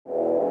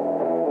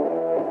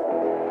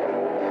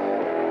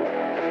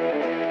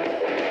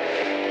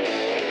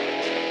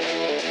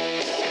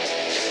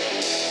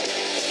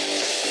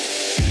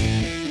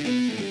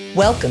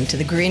Welcome to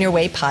the Greener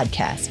Way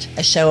podcast,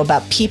 a show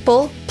about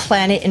people,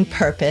 planet, and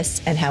purpose,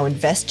 and how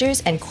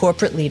investors and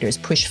corporate leaders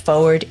push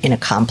forward in a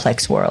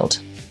complex world.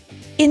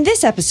 In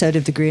this episode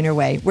of The Greener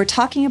Way, we're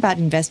talking about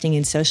investing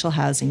in social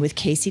housing with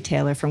Casey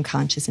Taylor from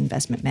Conscious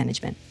Investment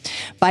Management.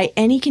 By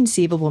any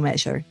conceivable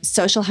measure,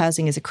 social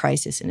housing is a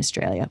crisis in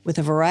Australia, with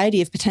a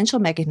variety of potential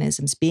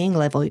mechanisms being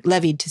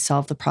levied to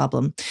solve the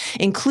problem,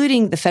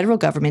 including the federal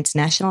government's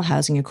National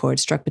Housing Accord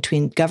struck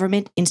between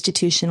government,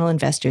 institutional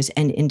investors,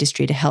 and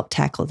industry to help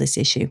tackle this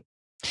issue.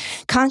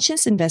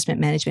 Conscious Investment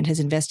Management has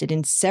invested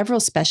in several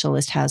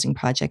specialist housing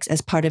projects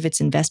as part of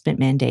its investment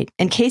mandate.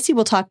 And Casey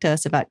will talk to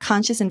us about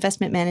Conscious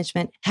Investment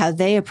Management, how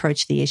they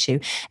approach the issue,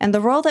 and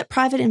the role that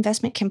private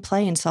investment can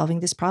play in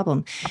solving this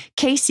problem.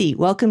 Casey,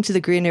 welcome to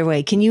the Greener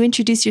Way. Can you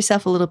introduce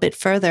yourself a little bit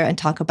further and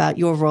talk about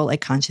your role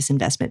at Conscious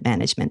Investment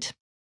Management?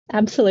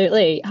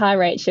 Absolutely. Hi,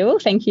 Rachel.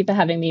 Thank you for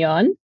having me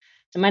on.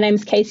 So my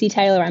name's Casey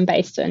Taylor. I'm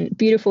based in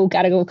beautiful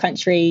Gadigal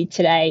country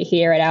today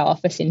here at our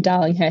office in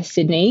Darlinghurst,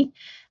 Sydney.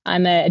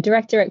 I'm a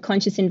director at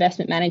Conscious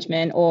Investment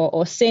Management,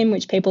 or CIM,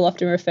 which people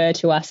often refer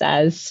to us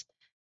as.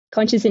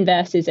 Conscious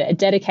Invest is a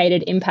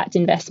dedicated impact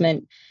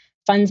investment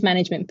funds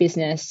management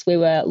business. We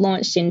were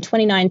launched in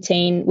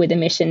 2019 with a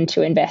mission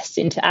to invest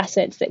into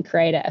assets that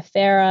create a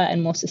fairer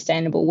and more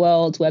sustainable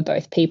world where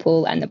both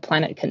people and the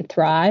planet can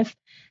thrive.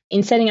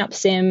 In setting up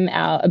CIM,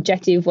 our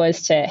objective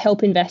was to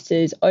help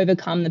investors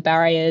overcome the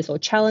barriers or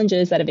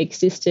challenges that have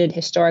existed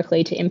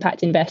historically to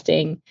impact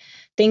investing.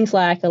 Things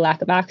like a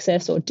lack of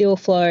access or deal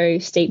flow,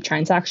 steep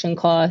transaction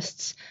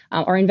costs,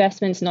 or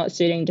investments not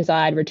suiting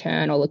desired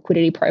return or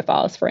liquidity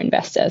profiles for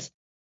investors.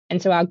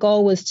 And so our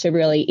goal was to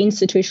really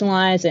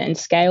institutionalize and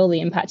scale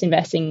the impact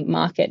investing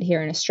market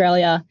here in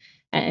Australia.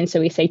 And so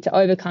we seek to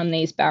overcome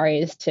these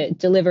barriers to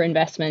deliver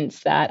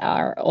investments that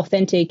are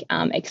authentic,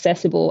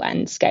 accessible,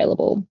 and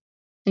scalable.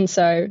 And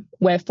so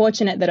we're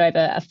fortunate that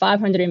over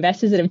 500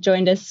 investors that have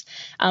joined us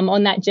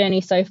on that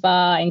journey so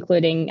far,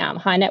 including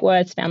high net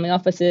worths, family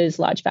offices,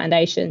 large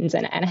foundations,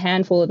 and a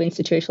handful of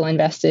institutional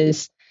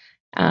investors.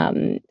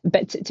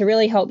 But to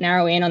really help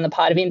narrow in on the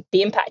part of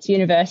the impact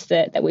universe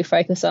that we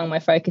focus on,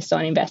 we're focused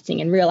on investing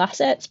in real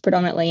assets,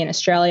 predominantly in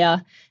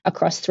Australia,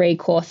 across three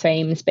core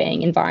themes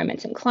being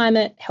environment and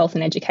climate, health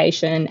and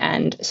education,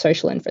 and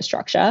social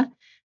infrastructure.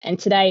 And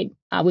to date,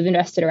 we've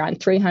invested around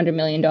 $300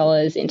 million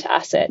into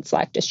assets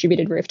like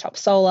distributed rooftop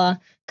solar,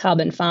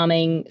 carbon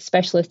farming,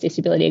 specialist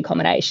disability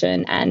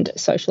accommodation, and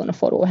social and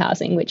affordable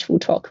housing, which we'll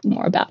talk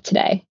more about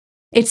today.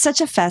 It's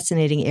such a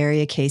fascinating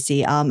area,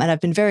 Casey, and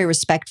I've been very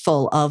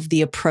respectful of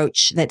the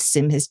approach that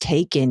CIM has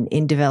taken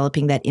in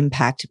developing that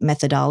impact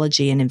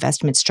methodology and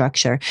investment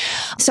structure.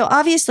 So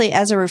obviously,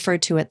 as I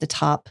referred to at the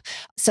top,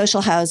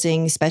 social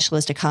housing,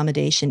 specialist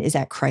accommodation is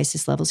at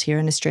crisis levels here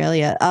in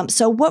Australia.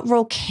 So what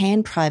role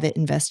can private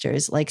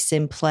investors like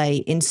CIM play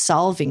in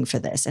solving for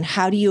this, and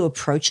how do you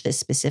approach this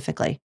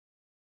specifically?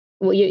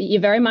 Well, you're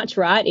very much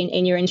right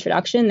in your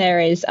introduction. There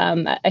is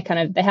a kind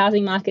of the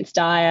housing market's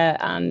dire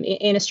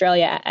in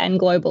Australia and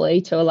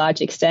globally to a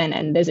large extent,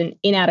 and there's an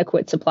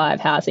inadequate supply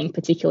of housing,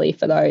 particularly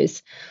for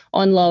those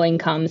on low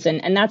incomes.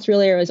 And that's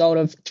really a result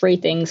of three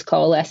things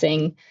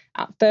coalescing.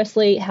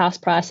 Firstly, house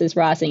prices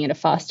rising at a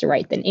faster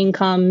rate than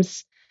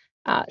incomes.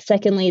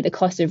 Secondly, the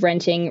cost of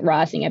renting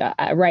rising at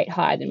a rate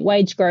higher than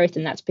wage growth,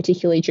 and that's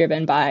particularly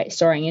driven by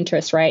soaring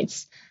interest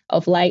rates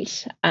of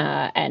late.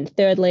 And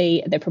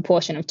thirdly, the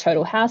proportion of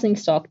total housing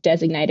stock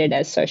designated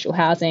as social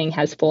housing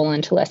has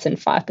fallen to less than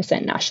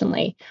 5%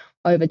 nationally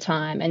over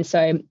time. And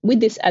so with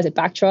this as a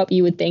backdrop,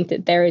 you would think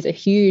that there is a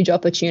huge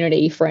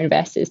opportunity for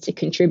investors to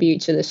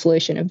contribute to the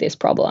solution of this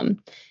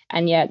problem.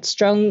 And yet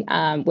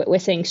we're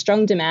seeing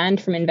strong demand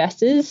from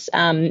investors.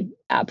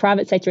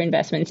 Private sector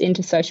investments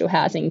into social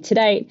housing to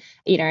date,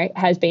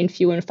 has been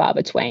few and far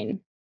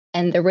between.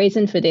 And the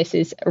reason for this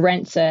is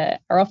rents are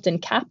often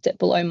capped at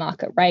below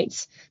market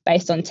rates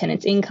based on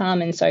tenants'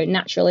 income. And so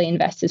naturally,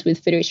 investors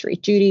with fiduciary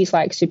duties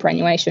like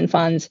superannuation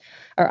funds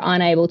are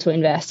unable to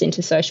invest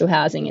into social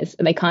housing as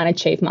they can't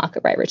achieve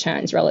market rate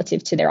returns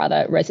relative to their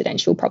other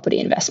residential property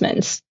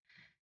investments.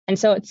 And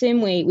so at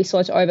CIM, we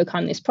sought to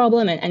overcome this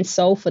problem and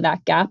solve for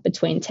that gap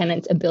between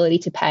tenants' ability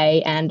to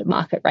pay and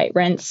market rate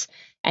rents.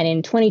 And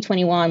in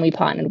 2021, we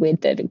partnered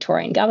with the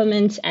Victorian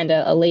government and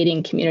a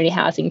leading community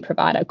housing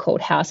provider called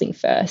Housing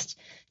First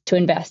to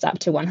invest up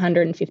to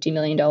 $150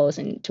 million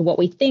into what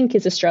we think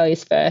is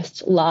Australia's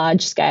first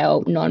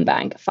large-scale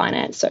non-bank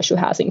finance social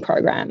housing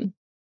program.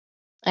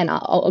 And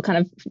I'll kind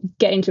of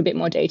get into a bit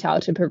more detail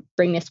to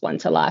bring this one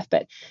to life.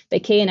 But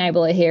the key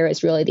enabler here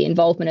is really the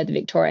involvement of the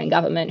Victorian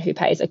government, who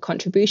pays a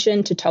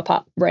contribution to top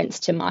up rents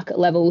to market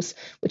levels,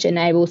 which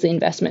enables the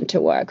investment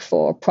to work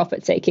for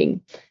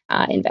profit-seeking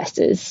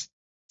investors.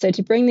 So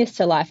to bring this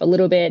to life a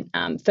little bit,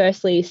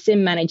 firstly,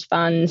 CIM managed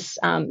funds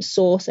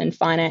source and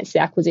finance the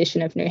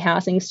acquisition of new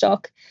housing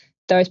stock.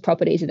 Those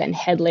properties are then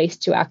head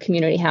leased to our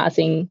community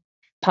housing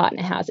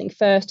partner Housing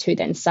First, who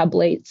then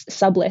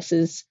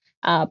sublesses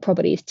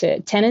properties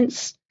to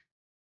tenants.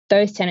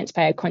 Those tenants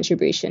pay a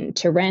contribution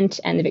to rent,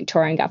 and the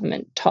Victorian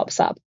government tops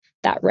up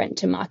that rent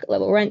to market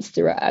level rents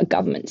through a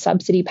government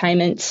subsidy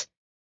payment.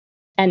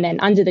 And then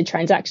under the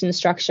transaction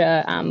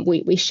structure,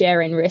 we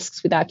share in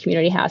risks with our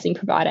community housing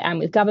provider and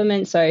with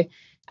government. So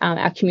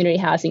our community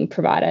housing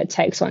provider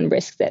takes on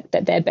risks that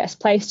they're best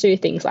placed to,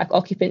 things like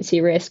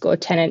occupancy risk or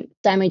tenant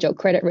damage or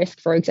credit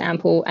risk, for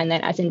example. And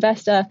then as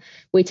investor,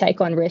 we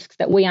take on risks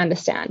that we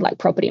understand, like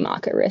property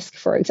market risk,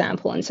 for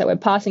example. And so we're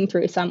passing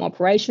through some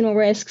operational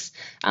risks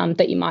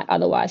that you might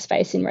otherwise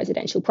face in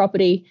residential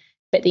property.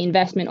 But the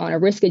investment on a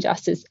risk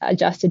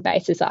adjusted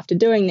basis after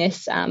doing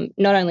this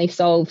not only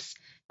solves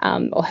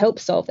or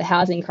helps solve the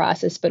housing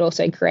crisis, but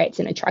also creates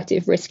an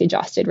attractive risk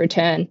adjusted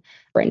return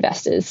for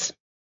investors.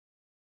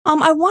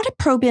 I want to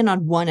probe in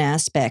on one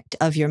aspect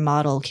of your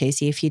model,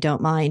 Casey, if you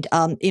don't mind.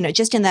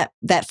 Just in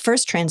that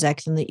first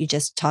transaction that you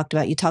just talked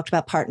about, you talked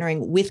about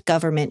partnering with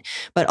government,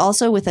 but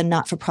also with a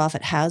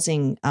not-for-profit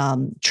housing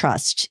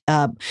trust.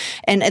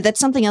 And that's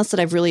something else that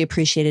I've really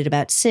appreciated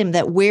about SIM,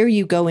 that where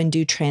you go and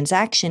do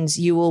transactions,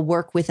 you will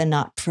work with a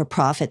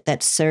not-for-profit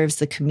that serves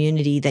the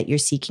community that you're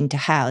seeking to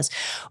house.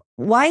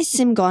 Why has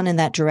SIM gone in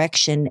that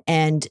direction,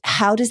 and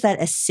how does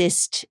that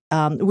assist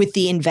with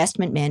the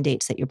investment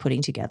mandates that you're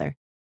putting together?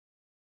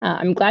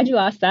 I'm glad you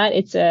asked that.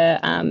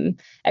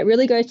 It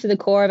really goes to the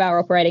core of our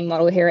operating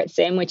model here at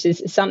SIM, which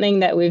is something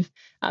that we've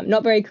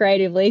not very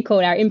creatively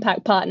called our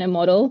impact partner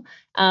model.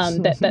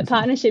 But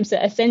partnerships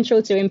are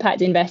essential to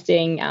impact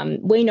investing.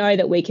 We know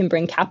that we can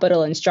bring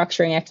capital and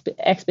structuring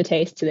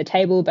expertise to the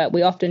table, but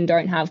we often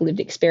don't have lived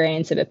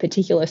experience of a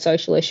particular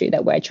social issue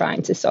that we're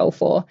trying to solve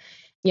for.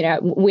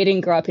 We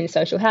didn't grow up in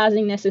social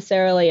housing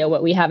necessarily, or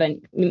we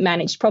haven't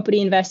managed property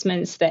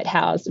investments that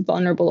house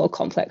vulnerable or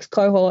complex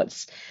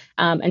cohorts.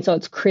 And so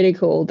it's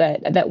critical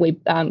that we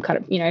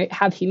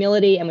have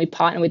humility, and we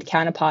partner with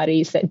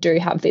counterparties that do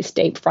have this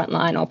deep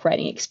frontline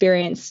operating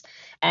experience.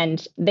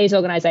 And these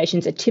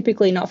organizations are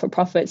typically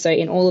not-for-profit. So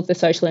in all of the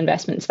social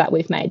investments that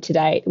we've made to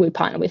date, we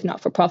partner with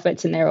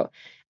not-for-profits, and they're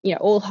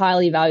all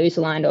highly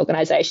values-aligned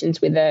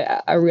organizations with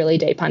a really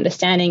deep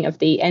understanding of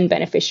the end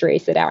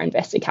beneficiaries that our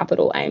investor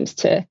capital aims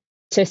to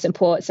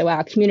support. So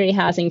our community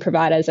housing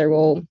providers are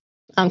all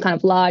kind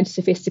of large,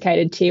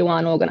 sophisticated tier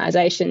one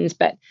organizations,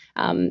 but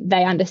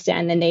they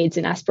understand the needs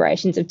and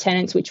aspirations of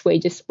tenants, which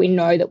we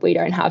know that we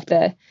don't have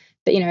the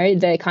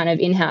kind of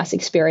in-house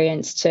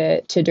experience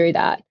to do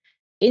that.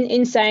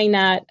 In saying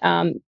that,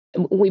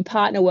 we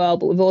partner well,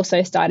 but we've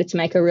also started to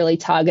make a really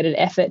targeted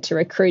effort to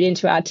recruit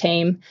into our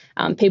team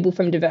people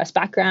from diverse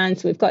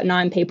backgrounds. We've got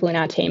 9 people in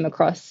our team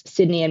across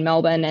Sydney and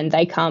Melbourne, and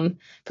they come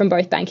from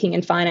both banking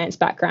and finance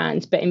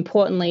backgrounds, but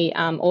importantly,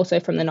 also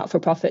from the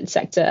not-for-profit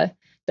sector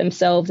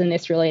themselves. And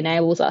this really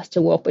enables us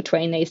to walk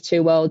between these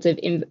two worlds of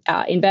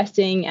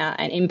investing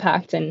and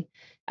impact, and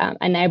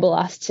enable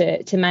us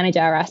to manage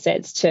our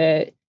assets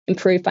to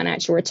improve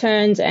financial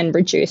returns and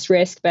reduce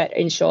risk, but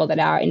ensure that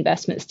our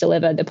investments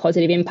deliver the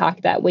positive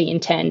impact that we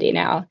intend in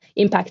our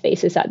impact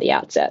thesis at the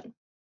outset.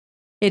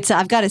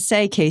 I've got to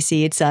say,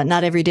 Casey, it's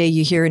not every day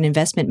you hear an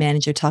investment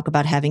manager talk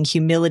about having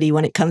humility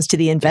when it comes to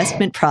the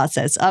investment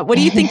process. What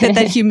do you think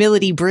that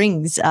humility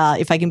brings,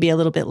 if I can be a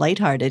little bit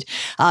lighthearted,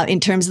 in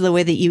terms of the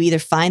way that you either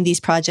find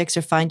these projects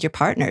or find your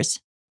partners?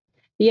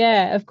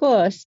 Yeah, of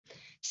course.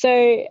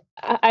 So,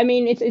 I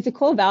mean, it's a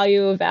core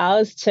value of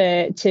ours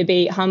to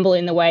be humble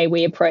in the way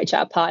we approach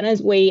our partners.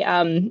 We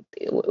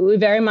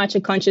very much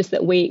are conscious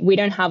that we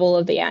don't have all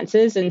of the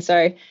answers, and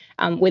so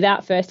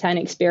without firsthand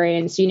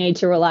experience, you need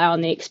to rely on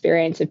the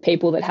experience of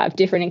people that have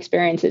different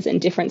experiences and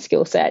different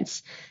skill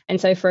sets. And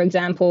so, for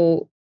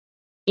example,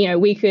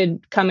 we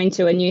could come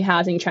into a new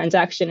housing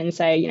transaction and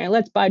say,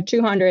 let's buy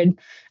 200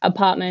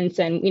 apartments,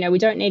 and we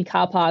don't need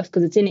car parks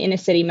because it's in inner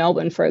city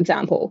Melbourne, for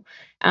example.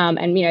 And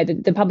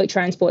the public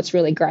transport's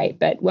really great.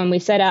 But when we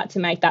set out to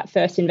make that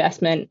first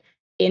investment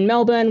in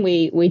Melbourne,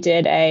 we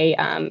did a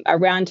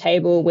round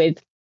table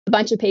with a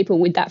bunch of people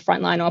with that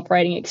frontline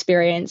operating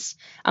experience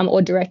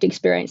or direct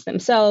experience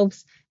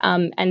themselves.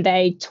 And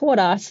they taught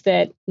us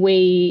that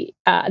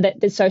that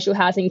the social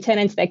housing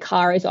tenants, their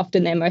car is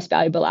often their most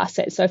valuable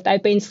asset. So if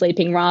they've been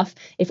sleeping rough,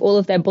 if all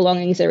of their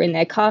belongings are in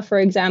their car, for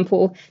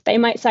example, they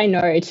might say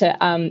no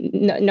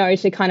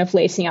to kind of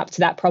leasing up to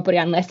that property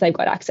unless they've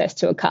got access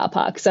to a car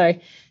park. So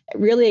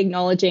really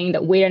acknowledging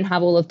that we don't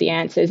have all of the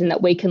answers and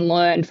that we can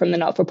learn from the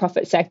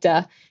not-for-profit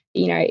sector,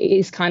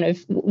 is kind of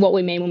what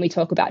we mean when we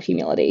talk about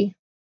humility.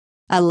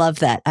 I love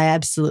that. I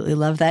absolutely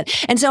love that.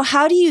 And so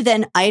how do you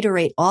then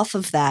iterate off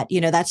of that?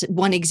 That's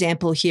one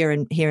example here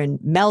in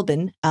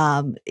Melbourne,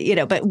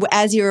 but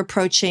as you're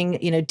approaching,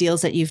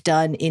 deals that you've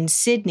done in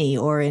Sydney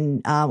or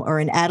in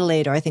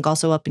Adelaide, or I think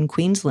also up in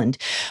Queensland,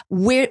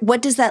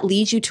 what does that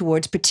lead you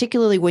towards,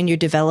 particularly when you're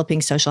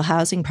developing social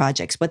housing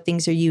projects? What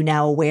things are you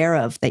now aware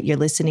of that you're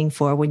listening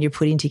for when you're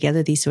putting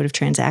together these sort of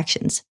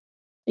transactions?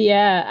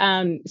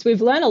 Yeah, so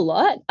we've learned a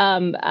lot,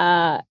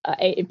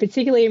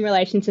 particularly in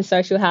relation to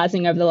social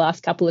housing over the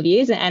last couple of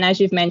years. And as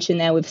you've mentioned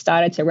there, we've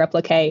started to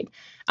replicate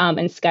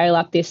and scale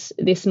up this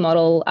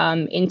model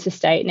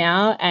interstate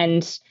now.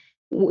 And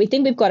we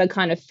think we've got a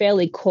kind of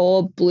fairly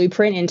core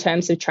blueprint in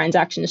terms of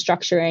transaction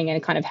structuring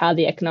and kind of how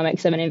the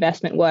economics of an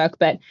investment work.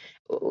 But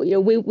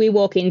we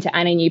walk into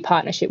any new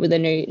partnership with a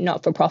new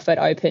not-for-profit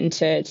open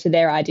to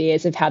their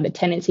ideas of how the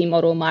tenancy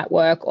model might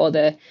work or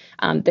the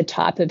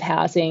type of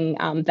housing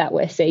that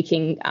we're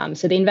seeking.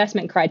 So the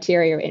investment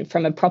criteria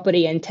from a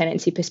property and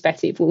tenancy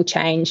perspective will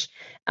change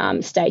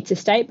state to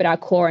state, but our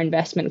core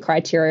investment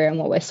criteria and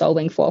what we're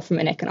solving for from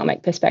an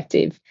economic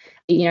perspective,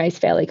 is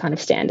fairly kind of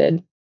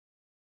standard.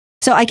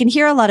 So I can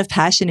hear a lot of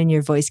passion in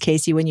your voice,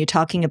 Casey, when you're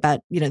talking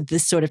about,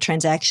 this sort of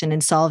transaction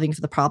and solving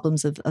for the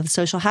problems of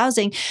social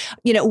housing.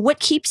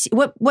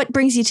 What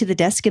brings you to the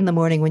desk in the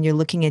morning when you're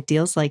looking at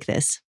deals like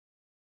this?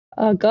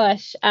 Oh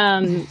gosh.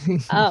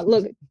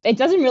 Look, it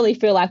doesn't really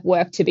feel like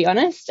work, to be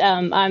honest.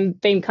 I've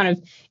been kind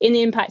of in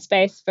the impact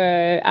space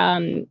for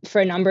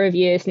a number of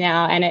years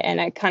now,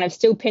 and I kind of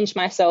still pinch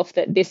myself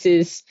that this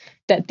is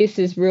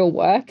real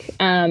work.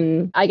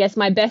 I guess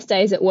my best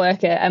days at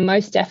work are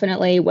most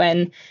definitely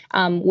when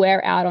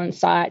we're out on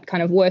site,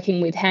 kind of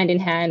working hand in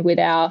hand with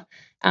our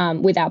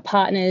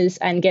partners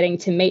and getting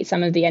to meet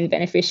some of the end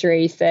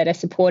beneficiaries that are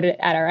supported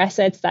at our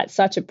assets. That's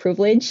such a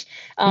privilege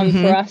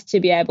for us to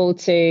be able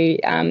to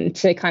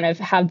kind of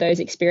have those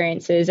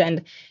experiences.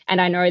 And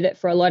I know that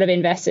for a lot of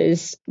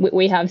investors,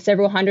 we have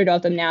several hundred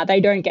of them now,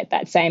 they don't get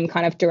that same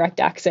kind of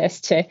direct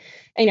access to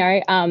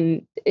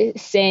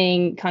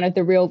seeing kind of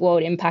the real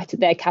world impact that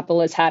their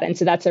capital has had. And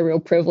so that's a real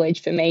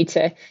privilege for me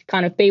to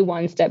kind of be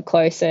one step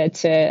closer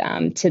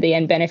to the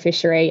end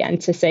beneficiary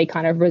and to see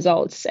kind of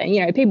results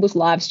and, people's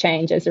lives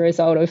change as a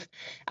result of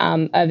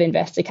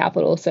investor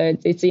capital. So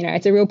it's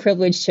a real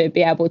privilege to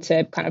be able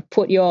to kind of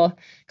put your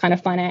kind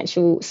of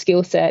financial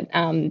skill set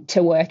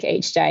to work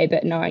each day,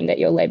 but knowing that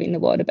you're leaving the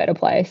world a better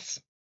place.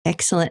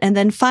 Excellent. And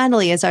then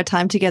finally, as our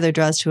time together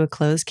draws to a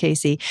close,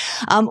 Casey,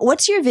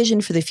 what's your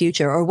vision for the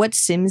future, or what's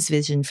SIM's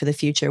vision for the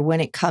future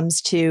when it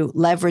comes to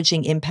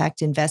leveraging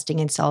impact investing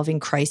and solving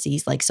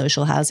crises like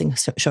social housing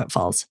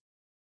shortfalls?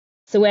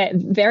 So we're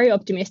very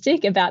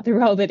optimistic about the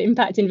role that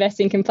impact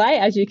investing can play,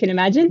 as you can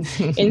imagine,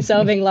 in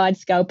solving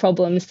large-scale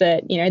problems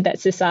that that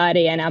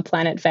society and our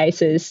planet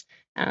faces.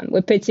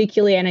 We're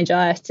particularly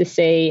energised to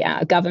see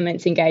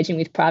governments engaging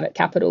with private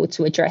capital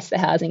to address the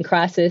housing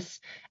crisis.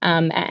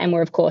 And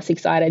we're, of course,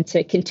 excited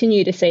to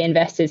continue to see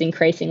investors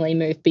increasingly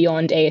move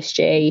beyond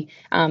ESG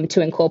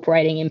to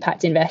incorporating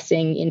impact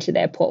investing into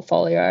their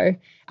portfolio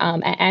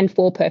and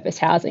for-purpose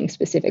housing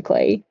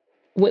specifically.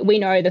 We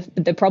know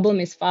the problem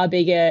is far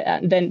bigger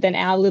than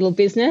our little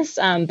business,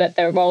 but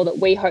the role that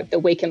we hope that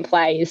we can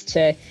play is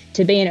to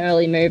be an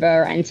early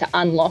mover and to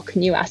unlock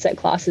new asset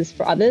classes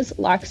for others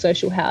like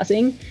social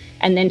housing,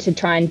 and then to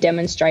try and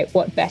demonstrate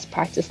what best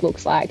practice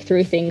looks like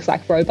through things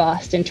like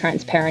robust and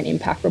transparent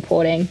impact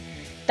reporting.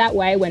 That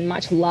way, when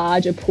much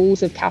larger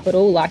pools of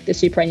capital like the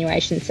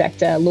superannuation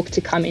sector look to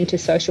come into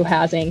social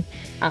housing,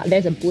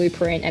 there's a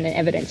blueprint and an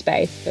evidence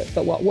base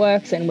for what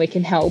works, and we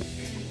can help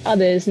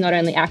others not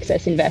only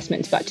access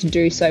investments, but to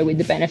do so with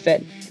the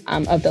benefit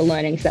of the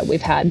learnings that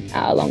we've had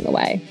along the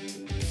way.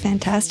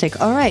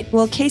 Fantastic. All right.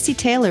 Well, Casey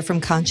Taylor from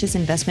Conscious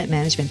Investment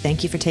Management,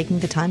 thank you for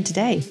taking the time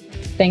today.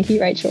 Thank you,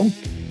 Rachel.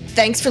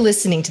 Thanks for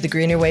listening to the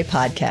Greener Way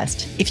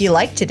podcast. If you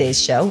liked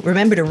today's show,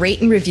 remember to rate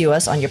and review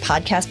us on your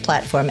podcast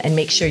platform and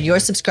make sure you're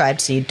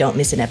subscribed so you don't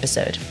miss an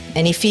episode.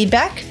 Any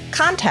feedback?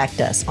 Contact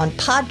us on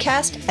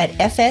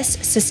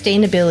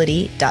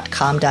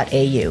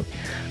podcast@fssustainability.com.au.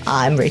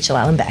 I'm Rachel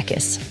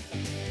Allen-Backus.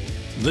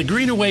 The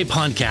Greener Way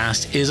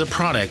podcast is a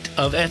product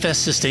of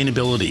FS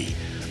Sustainability,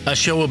 a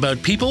show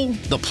about people,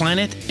 the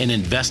planet, and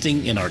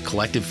investing in our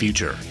collective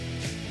future.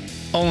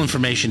 All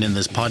information in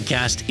this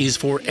podcast is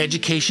for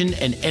education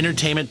and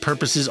entertainment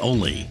purposes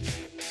only.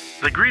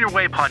 The Greener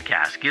Way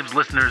podcast gives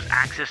listeners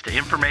access to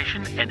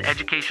information and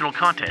educational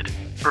content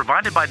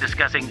provided by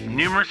discussing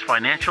numerous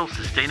financial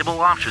sustainable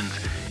options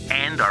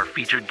and our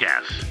featured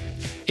guests.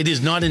 It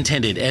is not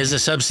intended as a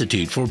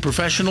substitute for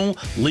professional,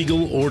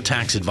 legal, or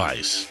tax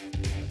advice.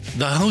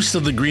 The hosts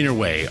of The Greener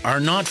Way are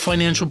not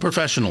financial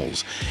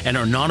professionals and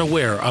are not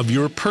aware of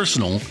your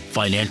personal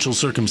financial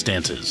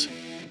circumstances.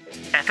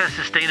 FS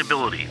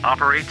Sustainability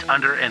operates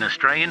under an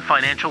Australian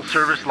Financial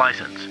Service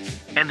License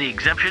and the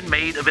exemption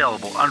made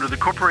available under the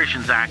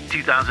Corporations Act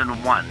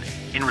 2001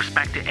 in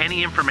respect to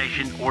any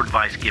information or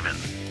advice given.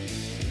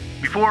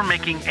 Before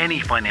making any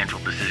financial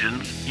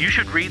decisions, you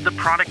should read the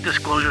product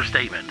disclosure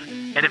statement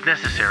and, if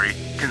necessary,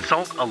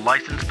 consult a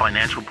licensed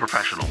financial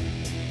professional.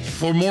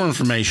 For more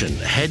information,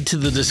 head to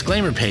the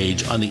disclaimer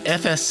page on the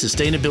FS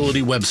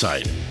Sustainability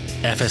website,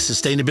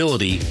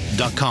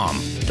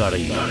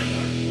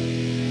 fssustainability.com.au.